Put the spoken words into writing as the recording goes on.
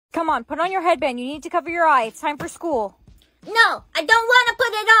Come on, put on your headband. You need to cover your eye. It's time for school. No, I don't want to put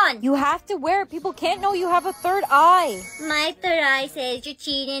it on. You have to wear it. People can't know you have a third eye. My third eye says you're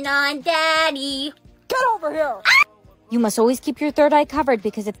cheating on Daddy. Get over here. You must always keep your third eye covered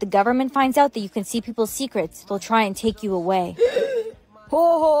because if the government finds out that you can see people's secrets, they'll try and take you away.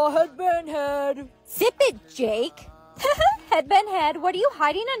 Oh, headband head. Zip it, Jake. Headband head, what are you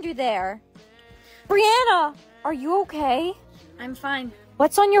hiding under there? Brianna, are you okay? I'm fine.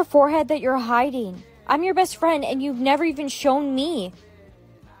 What's on your forehead that you're hiding? I'm your best friend and you've never even shown me.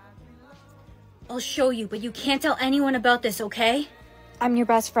 I'll show you, but you can't tell anyone about this, okay? I'm your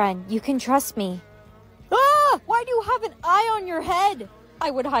best friend. You can trust me. Ah! Why do you have an eye on your head?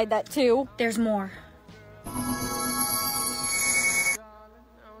 I would hide that too. There's more.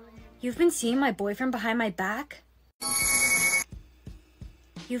 You've been seeing my boyfriend behind my back?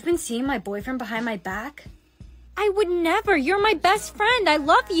 You've been seeing my boyfriend behind my back? I would never. You're my best friend. I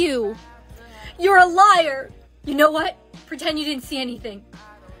love you. You're a liar. You know what? Pretend you didn't see anything.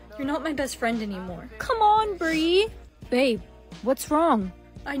 You're not my best friend anymore. Come on, Bree. Babe, what's wrong?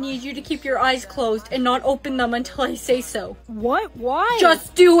 I need you to keep your eyes closed and not open them until I say so. What? Why?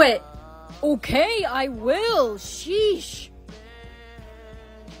 Just do it. Okay, I will. Sheesh.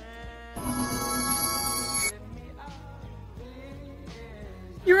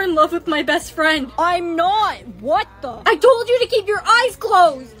 You're in love with my best friend. I'm not. What the? I told you to keep your eyes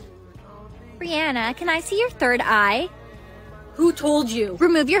closed. Brianna, can I see your third eye? Who told you?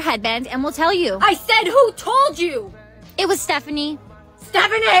 Remove your headband and we'll tell you. I said who told you? It was Stephanie.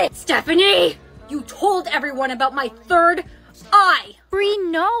 Stephanie! Stephanie! You told everyone about my third eye. Bree,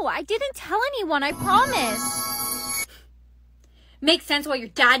 no, I didn't tell anyone, I promise. Makes sense why your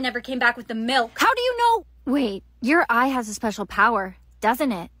dad never came back with the milk. How do you know? Wait, your eye has a special power,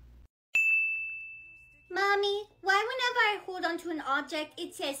 doesn't it? Mommy, why whenever I hold onto an object,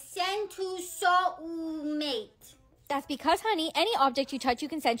 it says send to soulmate? That's because, honey, any object you touch, you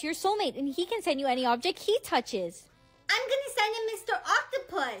can send to your soulmate, and he can send you any object he touches. I'm gonna send him Mr.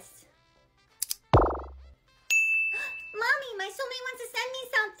 Octopus. Mommy, my soulmate wants to send me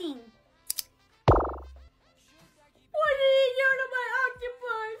something. What did he do to my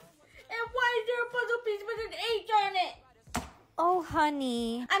octopus? And why is there a puzzle piece with an H on it? Oh,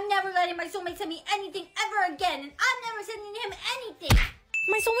 honey. I'm never letting my soulmate send me anything ever again, and I'm never sending him anything.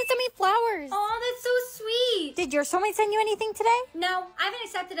 My soulmate sent me flowers. Oh, that's so sweet. Did your soulmate send you anything today? No, I haven't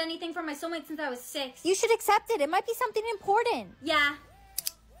accepted anything from my soulmate since I was 6. You should accept it. It might be something important. Yeah.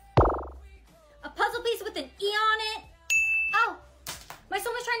 A puzzle piece with an E on it. Oh, my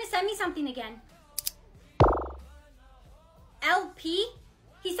soulmate's trying to send me something again. LP?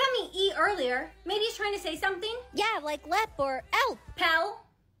 He sent me E earlier. Maybe he's trying to say something? Yeah, like lep or elp. Pal?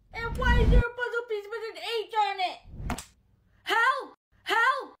 And why is there a puzzle piece with an H on it? Help!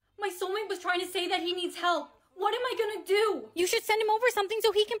 Help! My soulmate was trying to say that he needs help. What am I gonna do? You should send him over something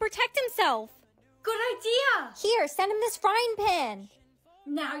so he can protect himself. Good idea! Here, send him this frying pan.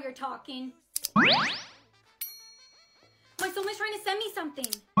 Now you're talking. My soulmate's trying to send me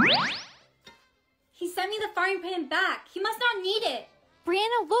something. He sent me the frying pan back. He must not need it.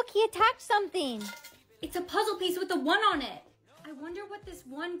 Brianna, look, he attached something. It's a puzzle piece with a 1 on it. I wonder what this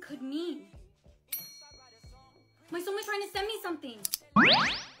 1 could mean. My soulmate's trying to send me something.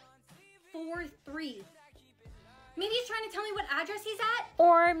 4-3. Maybe he's trying to tell me what address he's at?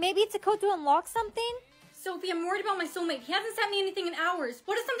 Or maybe it's a code to unlock something? Sophie, I'm worried about my soulmate. He hasn't sent me anything in hours.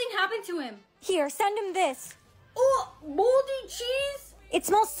 What if something happened to him? Here, send him this. Oh, moldy cheese? It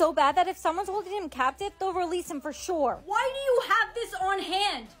smells so bad that if someone's holding him captive, they'll release him for sure. Why do you have this on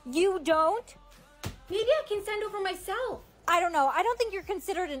hand? You don't? Maybe I can send over myself. I don't know. I don't think you're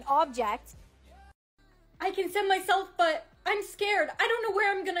considered an object. I can send myself, but I'm scared. I don't know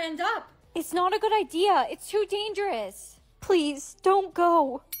where I'm gonna end up. It's not a good idea. It's too dangerous. Please, don't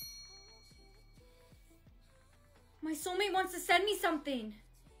go. My soulmate wants to send me something.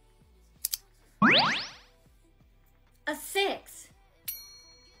 A 6.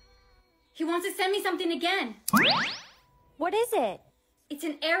 He wants to send me something again. What is it? It's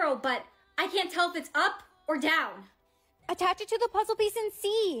an arrow, but I can't tell if it's up or down. Attach it to the puzzle piece and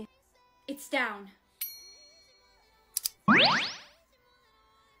see. It's down.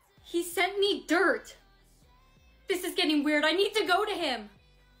 He sent me dirt. This is getting weird. I need to go to him.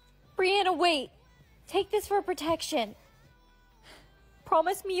 Brianna, wait. Take this for protection.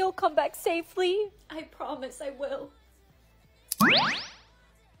 Promise me you'll come back safely. I promise I will.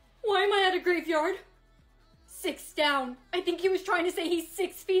 Why am I at a graveyard? 6 down. I think he was trying to say he's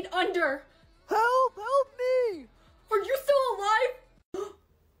 6 feet under. Help! Help me! Are you still alive?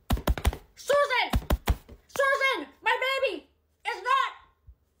 Susan! Susan! My baby is not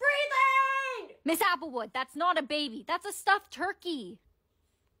free! Miss Applewood, that's not a baby. That's a stuffed turkey.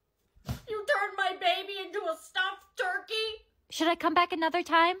 You turned my baby into a stuffed turkey? Should I come back another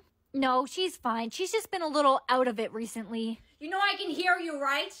time? No, she's fine. She's just been a little out of it recently. You know I can hear you,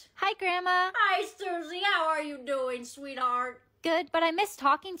 right? Hi, Grandma. Hi, Susie. How are you doing, sweetheart? Good, but I miss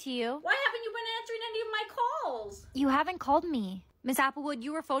talking to you. Why haven't you been answering any of my calls? You haven't called me. Miss Applewood,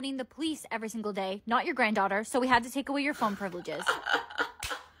 you were phoning the police every single day, not your granddaughter, so we had to take away your phone privileges.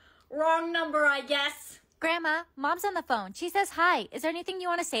 Wrong number, I guess. Grandma, Mom's on the phone. She says hi. Is there anything you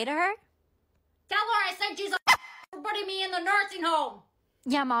want to say to her? Tell her I said she's a for putting me in the nursing home.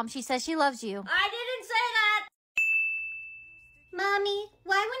 Yeah, Mom, she says she loves you. I didn't say that. Mommy,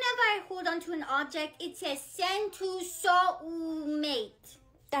 why whenever I hold onto an object, it says send to soulmate?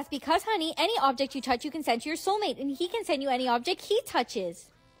 That's because, honey, any object you touch, you can send to your soulmate, and he can send you any object he touches.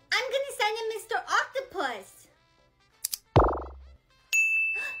 I'm gonna send him Mr. Octopus.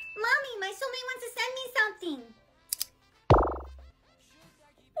 Mommy, my soulmate wants to send me something.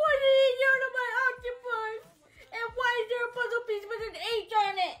 What did he do to my octopus? And why is there a puzzle piece with an H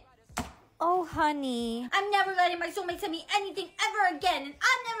on it? Oh, honey. I'm never letting my soulmate send me anything ever again, and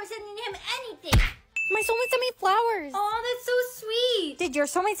I'm never sending him anything. My soulmate sent me flowers. Oh, that's so sweet. Did your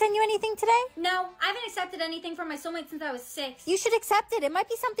soulmate send you anything today? No, I haven't accepted anything from my soulmate since I was 6. You should accept it. It might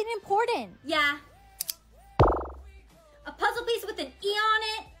be something important. Yeah. A puzzle piece with an E on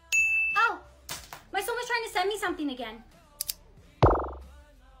it. Oh, my soulmate's trying to send me something again.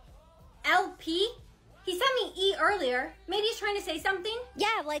 LP? He sent me E earlier. Maybe he's trying to say something?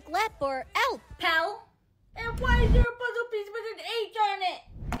 Yeah, like lep or elp. Pal? And why is there a puzzle piece with an H on it?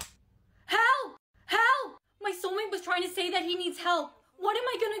 Help! Help! My soulmate was trying to say that he needs help. What am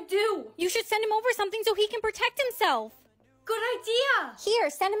I gonna do? You should send him over something so he can protect himself. Good idea! Here,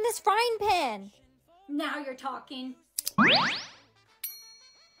 send him this frying pan. Now you're talking. My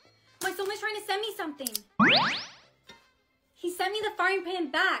soulmate's trying to send me something. He sent me the frying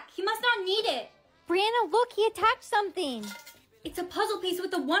pan back. He must not need it. Brianna, look, he attached something. It's a puzzle piece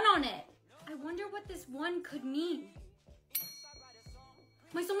with a 1 on it. I wonder what this 1 could mean.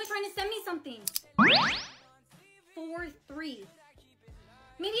 My soulmate's trying to send me something. 4-3.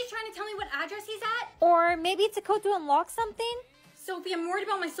 Maybe he's trying to tell me what address he's at? Or maybe it's a code to unlock something? Sophie, I'm worried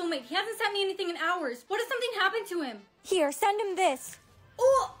about my soulmate. He hasn't sent me anything in hours. What if something happened to him? Here, send him this.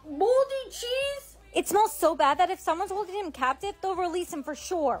 Oh, moldy cheese? It smells so bad that if someone's holding him captive, they'll release him for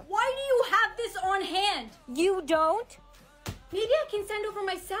sure. Why do you have this on hand? You don't? Maybe I can send over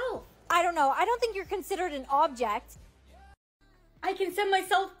myself. I don't know. I don't think you're considered an object. I can send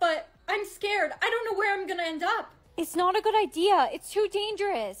myself, but I'm scared. I don't know where I'm gonna end up. It's not a good idea. It's too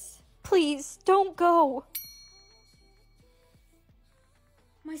dangerous. Please, don't go.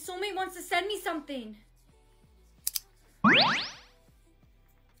 My soulmate wants to send me something.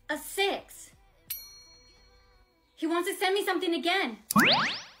 A 6. He wants to send me something again.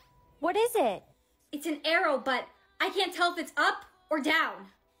 What is it? It's an arrow, but I can't tell if it's up or down.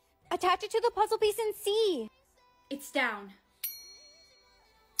 Attach it to the puzzle piece and see. It's down.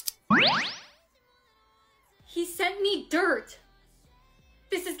 He sent me dirt.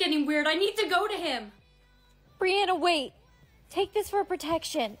 This is getting weird. I need to go to him. Brianna, wait. Take this for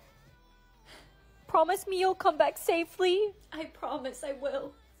protection. Promise me you'll come back safely. I promise I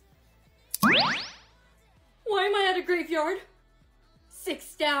will. Why am I at a graveyard?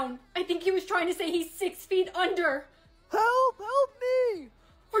 6 down. I think he was trying to say he's 6 feet under. Help! Help me!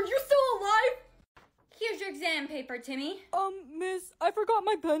 Are you still alive? Here's your exam paper, Timmy. Miss, I forgot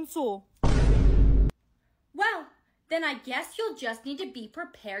my pencil. Well, then I guess you'll just need to be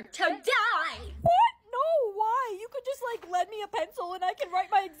prepared to die. What? No, why? You could just, lend me a pencil and I can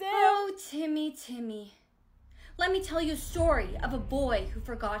write my exam. Oh, Timmy. Let me tell you a story of a boy who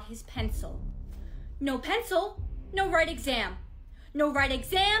forgot his pencil. No pencil, no right exam. No right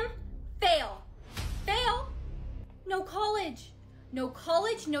exam, fail. Fail, no college. No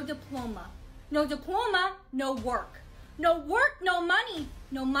college, no diploma. No diploma, no work. No work, no money.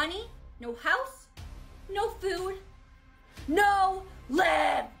 No money, no house, no food, no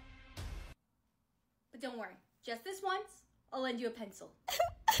live. But don't worry, just this once, I'll lend you a pencil.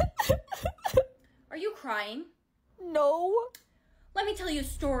 Are you crying? No. Let me tell you a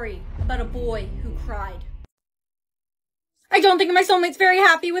story about a boy who cried. I don't think my soulmate's very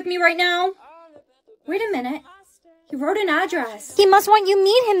happy with me right now. Wait a minute. He wrote an address. He must want you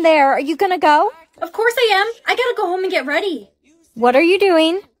meet him there. Are you gonna go? Of course I am. I gotta go home and get ready. What are you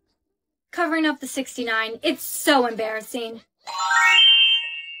doing? Covering up the 69. It's so embarrassing.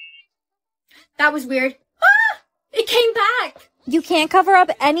 That was weird. Ah! It came back. You can't cover up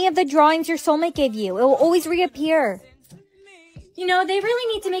any of the drawings your soulmate gave you. It will always reappear. You know, they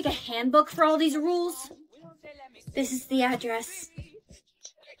really need to make a handbook for all these rules. This is the address.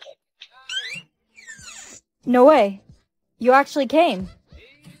 No way. You actually came.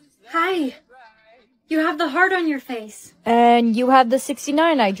 Hi. You have the heart on your face. And you have the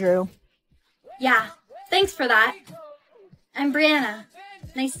 69 I drew. Yeah, thanks for that. I'm Brianna.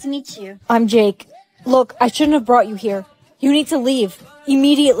 Nice to meet you. I'm Jake. Look, I shouldn't have brought you here. You need to leave.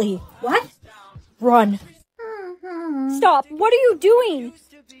 Immediately. What? Run. Stop. What are you doing?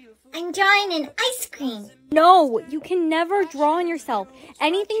 I'm drawing an ice cream. No, you can never draw on yourself.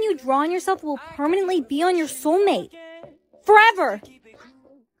 Anything you draw on yourself will permanently be on your soulmate. Forever.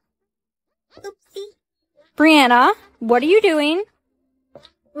 Oopsie. Brianna, what are you doing?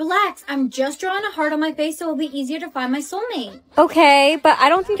 Relax, I'm just drawing a heart on my face so it'll be easier to find my soulmate. Okay, but I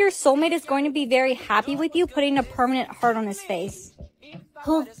don't think your soulmate is going to be very happy with you putting a permanent heart on his face.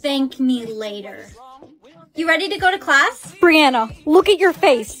 He'll thank me later. You ready to go to class? Brianna, look at your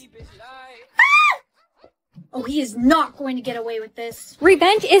face. Oh, he is not going to get away with this.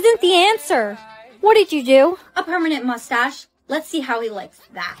 Revenge isn't the answer. What did you do? A permanent mustache. Let's see how he likes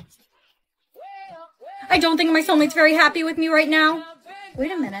that. I don't think my soulmate's very happy with me right now.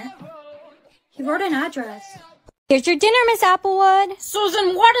 Wait a minute. He wrote an address. Here's your dinner, Miss Applewood.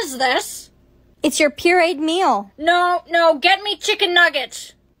 Susan, what is this? It's your pureed meal. No, get me chicken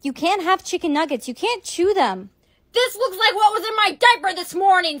nuggets. You can't have chicken nuggets. You can't chew them. This looks like what was in my diaper this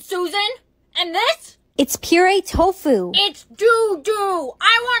morning, Susan. And this? It's puree tofu. It's doo-doo.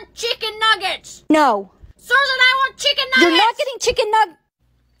 I want chicken nuggets. No. Susan, I want chicken nuggets. You're not getting chicken nuggets.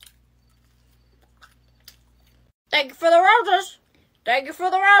 Thank you for the roses. Thank you for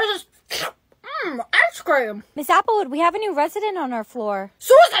the roses. Ice cream. Miss Applewood, we have a new resident on our floor.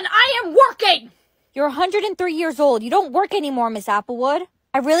 Susan, I am working. You're 103 years old. You don't work anymore, Miss Applewood.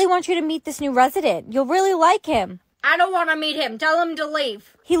 I really want you to meet this new resident. You'll really like him. I don't want to meet him. Tell him to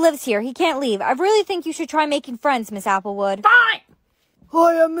leave. He lives here. He can't leave. I really think you should try making friends, Miss Applewood. Fine.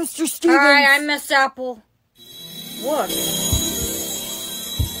 Hi, I'm Mr. Stevens. Hi, I'm Miss Apple. What?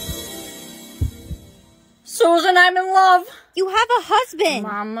 Susan, I'm in love. You have a husband.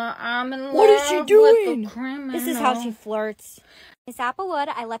 Mama, I'm in love. What is she doing? With the criminal. This is how she flirts. Miss Applewood,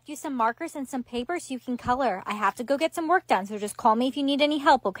 I left you some markers and some paper so you can color. I have to go get some work done, so just call me if you need any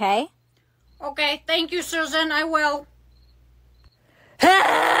help, okay? Okay, thank you, Susan. I will.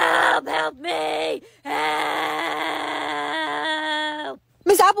 Help! Help me! Help!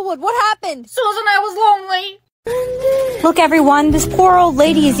 Miss Applewood, what happened? Susan, I was lonely. Look, everyone, this poor old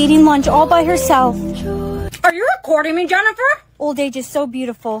lady is eating lunch all by herself. Are you recording me, Jennifer? Old age is so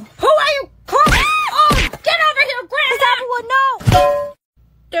beautiful. Who are you calling? Oh, get over here, Grandma! Miss Applewood, no!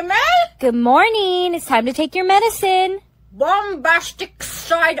 To me? Good morning. It's time to take your medicine. Bombastic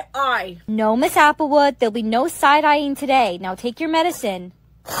side eye. No, Miss Applewood, there'll be no side-eyeing today. Now take your medicine.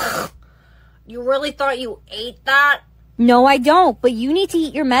 You really thought you ate that? No, I don't, but you need to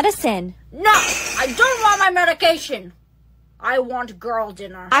eat your medicine. No, I don't want my medication. I want girl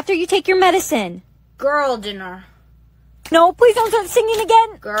dinner. After you take your medicine. Girl dinner. No, please don't start singing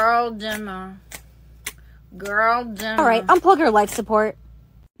again. Girl dinner. Girl dinner. All right, unplug your life support.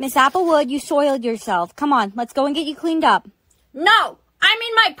 Miss Applewood, you soiled yourself. Come on, let's go and get you cleaned up. No, I'm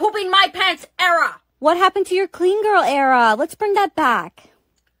in my pooping my pants era. What happened to your clean girl era? Let's bring that back.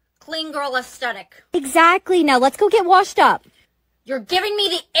 Clean girl aesthetic. Exactly. Now let's go get washed up. You're giving me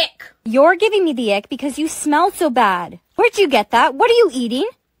the ick. You're giving me the ick because you smell so bad. Where'd you get that? What are you eating?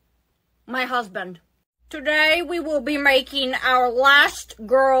 My husband. Today we will be making our last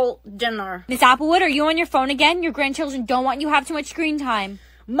girl dinner. Miss Applewood, are you on your phone again? Your grandchildren don't want you to have too much screen time.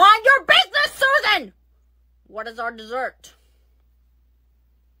 Mind your business, Susan! What is our dessert?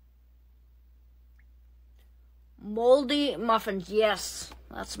 Moldy muffins. Yes,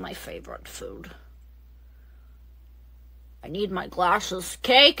 that's my favorite food. I need my glasses.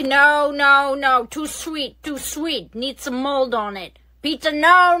 Cake? No. Too sweet. Need some mold on it. Pizza?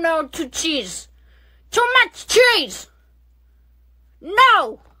 No. Too cheese. Too much cheese!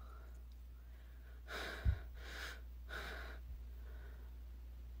 No!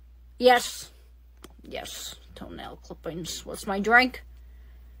 Yes. Toenail clippings. What's my drink?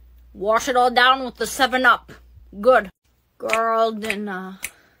 Wash it all down with the 7-Up. Good. Girl dinner.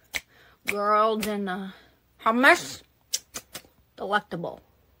 Hummus? Delectable.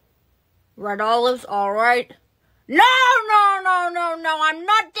 Red olives? Alright. No! I'm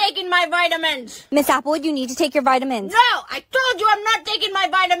not taking my vitamins. Miss Applewood, you need to take your vitamins. No! I told you I'm not taking my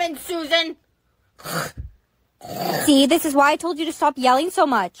vitamins, Susan. See, this is why I told you to stop yelling so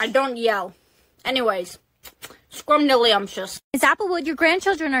much. I don't yell. Anyways, Scrumdiddlyumptious. Miss Applewood, your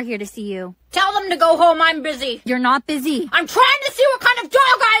grandchildren are here to see you. Tell them to go home, I'm busy. You're not busy. I'm trying to see what kind of dog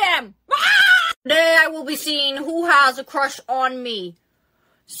I am! Ah! Today I will be seeing who has a crush on me.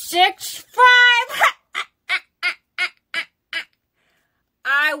 6'5".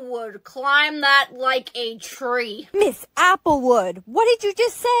 I would climb that like a tree. Miss Applewood, what did you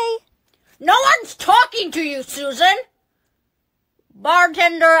just say? No one's talking to you, Susan.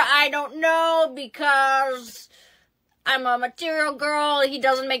 Bartender, I don't know because I'm a material girl. He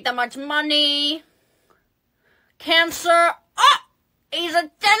doesn't make that much money. Cancer. Oh, he's a 10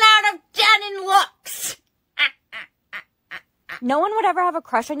 out of 10 in looks. No one would ever have a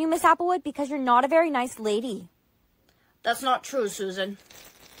crush on you, Miss Applewood, because you're not a very nice lady. That's not true, Susan.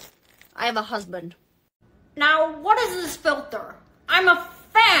 I have a husband. Now, what is this filter? I'm a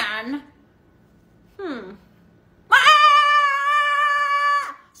fan.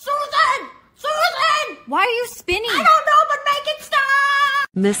 Susan! Susan! Why are you spinning? I don't know, but make it stop!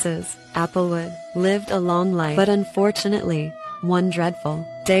 Mrs. Applewood lived a long life, but unfortunately, one dreadful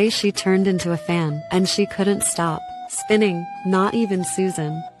day she turned into a fan, and she couldn't stop spinning. Not even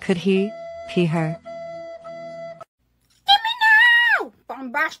Susan could pee her. Give me now!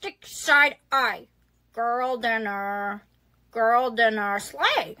 Bombastic side eye. Girl dinner. Girl dinner.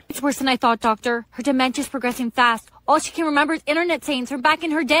 Slay. It's worse than I thought, Doctor. Her dementia's progressing fast. All she can remember is internet sayings from back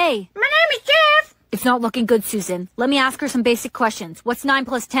in her day. My name is Jeff. It's not looking good, Susan. Let me ask her some basic questions. What's 9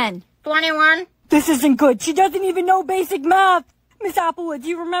 plus 10? 21. This isn't good. She doesn't even know basic math. Miss Applewood, do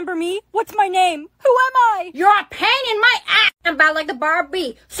you remember me? What's my name? Who am I? You're a pain in my ass. I'm bad like the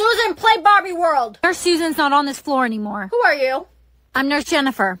Barbie. Susan, play Barbie World. Nurse Susan's not on this floor anymore. Who are you? I'm Nurse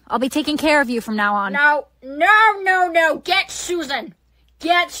Jennifer. I'll be taking care of you from now on. No. Get Susan.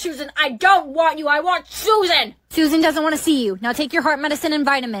 Get Susan. I don't want you. I want Susan. Susan doesn't want to see you. Now take your heart medicine and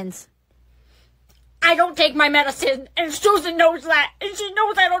vitamins. I don't take my medicine, and Susan knows that. And she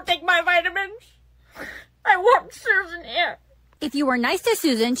knows I don't take my vitamins. I want Susan here. If you were nice to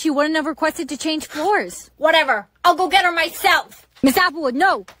Susan, she wouldn't have requested to change floors. Whatever. I'll go get her myself. Miss Applewood,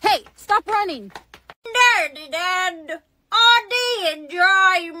 no. Hey, stop running. Dirty Dad. Audie and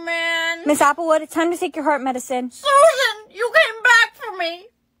Joy, man. Miss Applewood, it's time to take your heart medicine. Susan, you came back for me.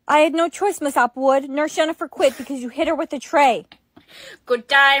 I had no choice, Miss Applewood. Nurse Jennifer quit because you hit her with a tray. Good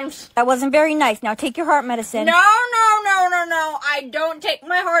times. That wasn't very nice. Now take your heart medicine. No. I don't take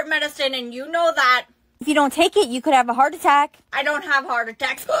my heart medicine, and you know that. If you don't take it, you could have a heart attack. I don't have heart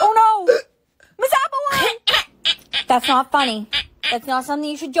attacks. Oh no! Miss Applewood! That's not funny. That's not something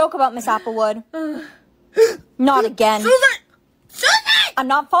you should joke about, Miss Applewood. Not again. Susan! I'm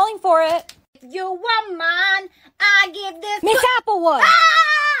not falling for it. If you want mine, I give this Miss Applewood! Ah!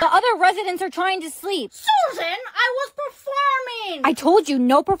 The other residents are trying to sleep. Susan, I was performing. I told you,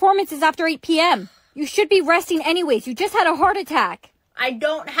 no performances after 8 p.m. You should be resting anyways. You just had a heart attack. I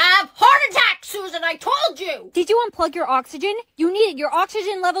don't have heart attacks, Susan. I told you. Did you unplug your oxygen? You need it. Your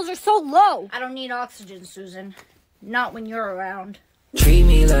oxygen levels are so low. I don't need oxygen, Susan. Not when you're around. Treat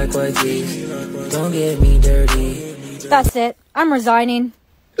me like white teeth. Don't get me dirty. That's it. I'm resigning.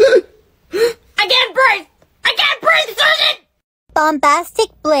 I can't breathe. I can't breathe, Susan. Bombastic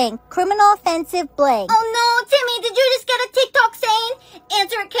blank. Criminal offensive blank. Oh no, Timmy, did you just get a TikTok saying?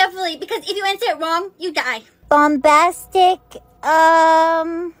 Answer it carefully, because if you answer it wrong, you die. Bombastic,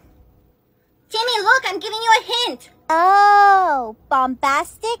 Timmy, look, I'm giving you a hint. oh,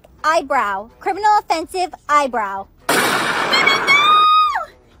 bombastic eyebrow. Criminal offensive eyebrow. No!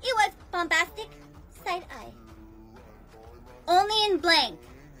 It was bombastic side eye. Only in blank.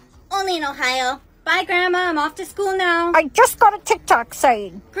 Only in Ohio. Bye, Grandma. I'm off to school now. I just got a TikTok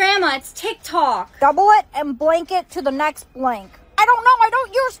saying. Grandma, it's TikTok. Double it and blank it to the next blank. I don't know. I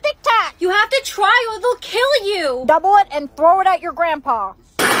don't use TikTok. You have to try or they'll kill you. Double it and throw it at your grandpa.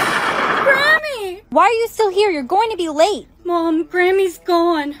 Grammy! Why are you still here? You're going to be late. Mom, Grammy's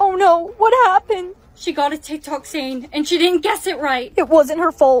gone. Oh no, what happened? She got a TikTok saying, and she didn't guess it right. It wasn't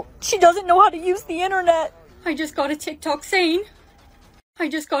her fault. She doesn't know how to use the internet. I just got a TikTok saying.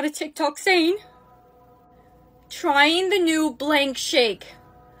 Trying the new blank shake.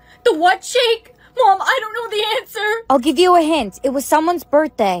 The what shake? Mom, I don't know the answer. I'll give you a hint. It was someone's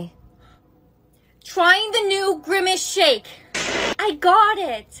birthday. Trying the new grimace shake. I got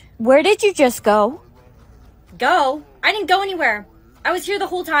it. Where did you just go? Go? I didn't go anywhere. I was here the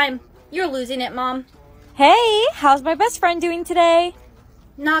whole time. You're losing it, Mom. Hey, how's my best friend doing today?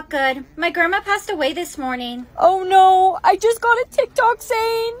 Not good. My grandma passed away this morning. Oh no, I just got a TikTok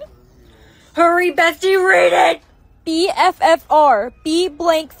saying. Hurry, Bestie, read it! BFFR, be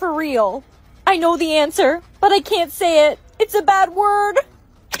blank for real. I know the answer, but I can't say it. It's a bad word.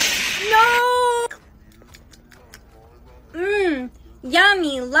 No!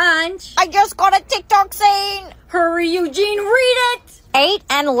 Yummy lunch. I just got a TikTok saying, Hurry, Eugene, read it. 8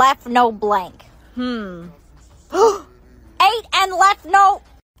 and left no blank. 8 and left no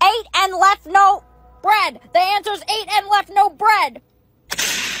bread. The answer's 8 and left no bread.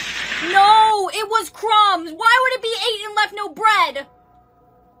 No, it was crumbs. Why would it be 8 and left no bread?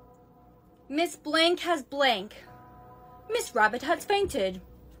 Miss Blank has blank. Miss Rabbit has fainted.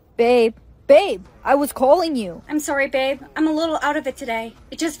 Babe, I was calling you. I'm sorry, babe. I'm a little out of it today.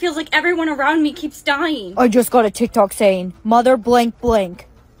 It just feels like everyone around me keeps dying. I just got a TikTok saying, mother blank blank.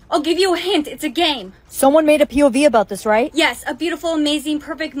 I'll give you a hint. It's a game. Someone made a POV about this, right? Yes, a beautiful, amazing,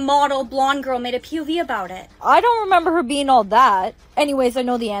 perfect model blonde girl made a POV about it. I don't remember her being all that. Anyways, I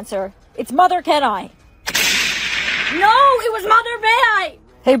know the answer. It's Mother Can I. No, it was Mother May I.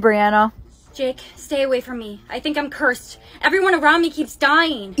 Hey, Brianna. Jake, stay away from me. I think I'm cursed. Everyone around me keeps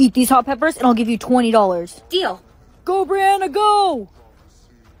dying. Eat these hot peppers and I'll give you $20. Deal. Go, Brianna, go!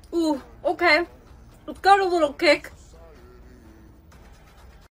 Ooh, okay. It's got a little kick.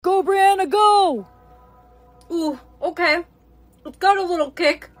 Go, Brianna, go! Ooh, okay. It's got a little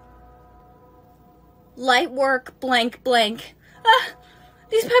kick. Light work, blank, blank. Ah,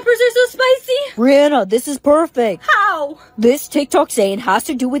 these peppers are so spicy. Brianna, this is perfect. How? This TikTok saying has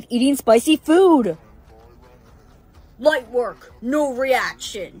to do with eating spicy food. Light work, no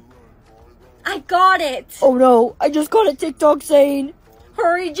reaction. I got it. Oh no, I just got a TikTok saying,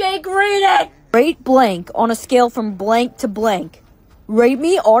 Hurry, Jake, read it. rate blank on a scale from blank to blank. Rate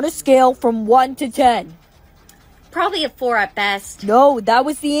me on a scale from 1 to 10. Probably a 4 at best. No, that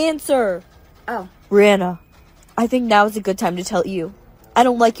was the answer. Oh. Brianna, I think now is a good time to tell you. I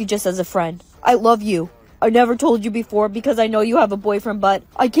don't like you just as a friend. I love you. I never told you before because I know you have a boyfriend, but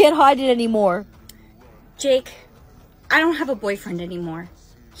I can't hide it anymore. Jake, I don't have a boyfriend anymore.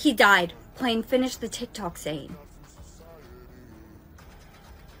 He died playing Finish the TikTok saying.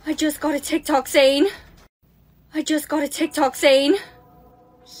 I just got a TikTok saying.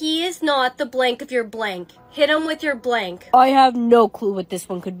 He is not the blank of your blank. Hit him with your blank. I have no clue what this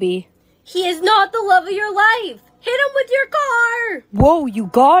one could be. He is not the love of your life. Hit him with your car. Whoa, you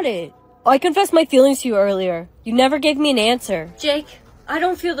got it. I confessed my feelings to you earlier. You never gave me an answer. Jake, I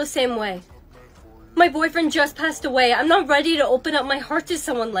don't feel the same way. My boyfriend just passed away. I'm not ready to open up my heart to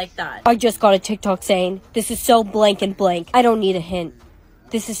someone like that. I just got a TikTok saying, this is so blank and blank. I don't need a hint.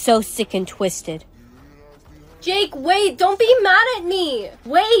 This is so sick and twisted. Jake, wait. Don't be mad at me.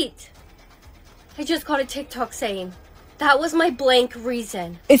 Wait. I just got a TikTok saying, that was my blank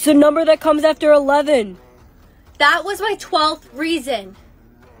reason. It's the number that comes after 11. That was my 12th reason.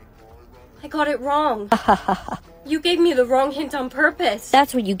 I got it wrong. You gave me the wrong hint on purpose.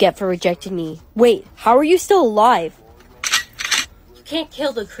 That's what you get for rejecting me. Wait, how are you still alive? You can't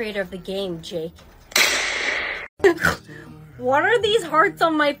kill the creator of the game, Jake. What are these hearts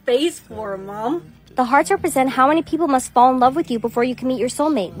on my face for, Mom? The hearts represent how many people must fall in love with you before you can meet your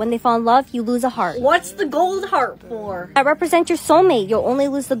soulmate. When they fall in love, you lose a heart. What's the gold heart for? That represents your soulmate. You'll only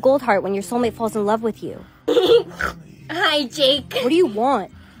lose the gold heart when your soulmate falls in love with you. Hi, Jake. What do you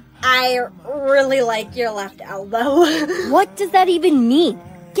want? I really like your left elbow. What does that even mean?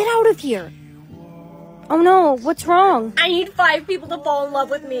 Get out of here. Oh no, what's wrong? I need 5 people to fall in love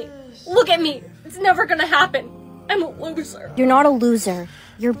with me. Look at me. It's never gonna happen. I'm a loser. You're not a loser.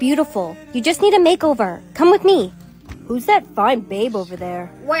 You're beautiful. You just need a makeover. Come with me. Who's that fine babe over there?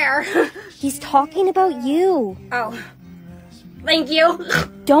 Where? He's talking about you. Oh. Thank you.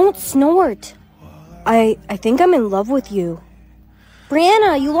 Don't snort. I think I'm in love with you.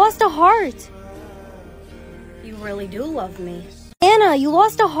 Brianna, you lost a heart. You really do love me. Brianna, you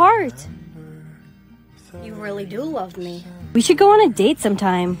lost a heart. You really do love me. We should go on a date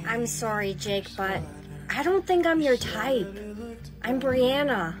sometime. I'm sorry, Jake, but I don't think I'm your type. I'm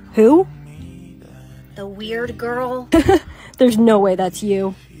Brianna. Who? The weird girl. There's no way that's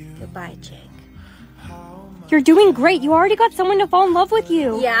you. Goodbye, Jake. You're doing great. You already got someone to fall in love with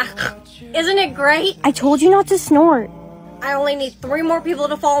you. Yeah. Isn't it great? I told you not to snort. I only need 3 more people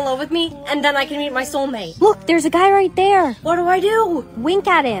to fall in love with me, and then I can meet my soulmate. Look, there's a guy right there. What do I do? Wink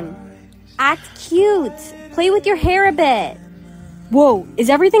at him. Act cute. Play with your hair a bit. Whoa, is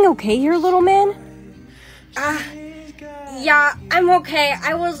everything okay here, little man? Yeah, I'm okay.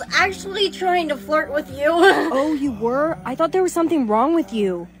 I was actually trying to flirt with you. Oh, you were? I thought there was something wrong with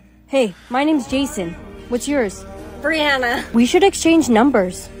you. Hey, my name's Jason. What's yours? Brianna. We should exchange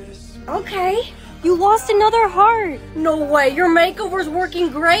numbers. Okay. You lost another heart. No way, your makeover's working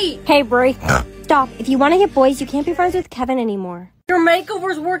great. Hey, Bri. Stop. If you want to get boys, you can't be friends with Kevin anymore. Your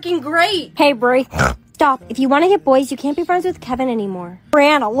makeover's working great. Hey, Bri. Stop. If you want to get boys, you can't be friends with Kevin anymore.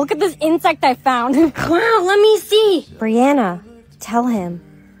 Brianna, look at this insect I found. Wow, let me see. Brianna, tell him.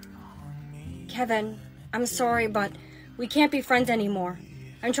 Kevin, I'm sorry, but we can't be friends anymore.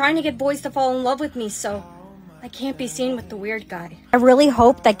 I'm trying to get boys to fall in love with me, so I can't be seen with the weird guy. I really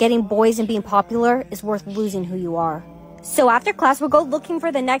hope that getting boys and being popular is worth losing who you are. So after class, we'll go looking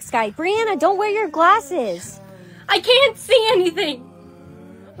for the next guy. Brianna, don't wear your glasses. I can't see anything.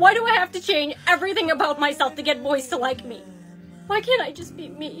 Why do I have to change everything about myself to get boys to like me? Why can't I just be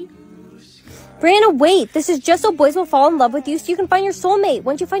me? Brianna, wait. This is just so boys will fall in love with you so you can find your soulmate.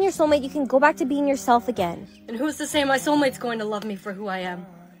 Once you find your soulmate, you can go back to being yourself again. And who's to say my soulmate's going to love me for who I am?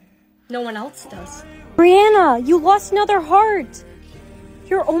 No one else does. Brianna, you lost another heart.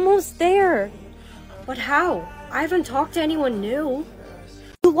 You're almost there. But how? I haven't talked to anyone new.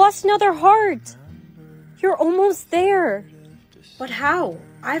 You lost another heart. You're almost there. But how?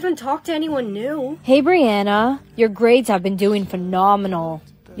 I haven't talked to anyone new. Hey, Brianna. Your grades have been doing phenomenal.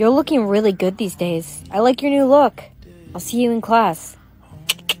 You're looking really good these days. I like your new look. I'll see you in class.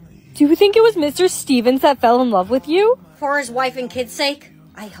 Do you think it was Mr. Stevens that fell in love with you? For his wife and kids' sake?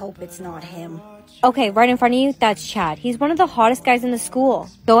 I hope it's not him. Okay, right in front of you, that's Chad. He's one of the hottest guys in the school.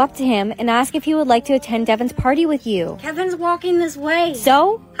 Go up to him and ask if he would like to attend Devin's party with you. Kevin's walking this way.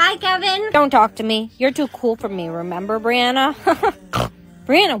 So? Hi, Kevin. Don't talk to me. You're too cool for me, remember, Brianna?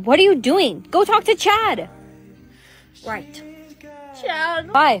 Brianna, what are you doing? Go talk to Chad. Right.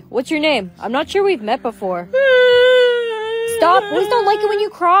 Chad. Hi, what's your name? I'm not sure we've met before. Stop, boys don't like it when you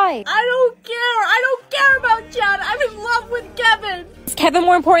cry. I don't care. I don't care about Chad. I'm in love with Kevin. Is Kevin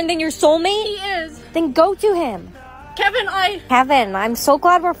more important than your soulmate? He is. Then go to him. Kevin, Kevin, I'm so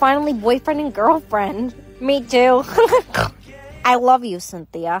glad we're finally boyfriend and girlfriend. Me too. I love you,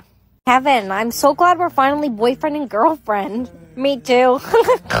 Cynthia. Kevin, I'm so glad we're finally boyfriend and girlfriend. Me too.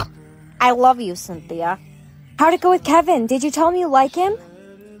 I love you, Cynthia. How'd it go with Kevin? Did you tell him you like him?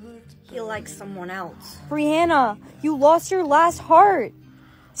 He likes someone else. Brianna, you lost your last heart.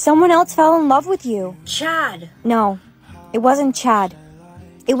 Someone else fell in love with you. Chad. No, it wasn't Chad.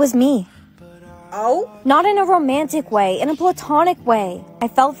 It was me. Oh? Not in a romantic way, in a platonic way. I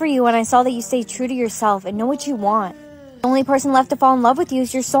fell for you when I saw that you stayed true to yourself and know what you want. The only person left to fall in love with you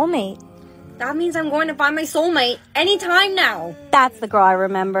is your soulmate. That means I'm going to find my soulmate anytime now. That's the girl I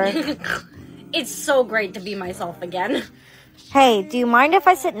remember. It's so great to be myself again. Hey, do you mind if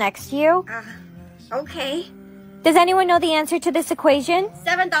I sit next to you? Okay. Does anyone know the answer to this equation?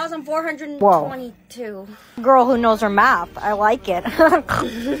 7,422. Girl who knows her math. I like it.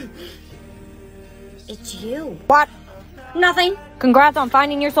 It's you. What? Nothing. Congrats on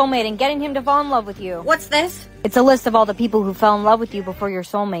finding your soulmate and getting him to fall in love with you. What's this? It's a list of all the people who fell in love with you before your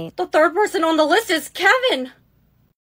soulmate. The third person on the list is Kevin.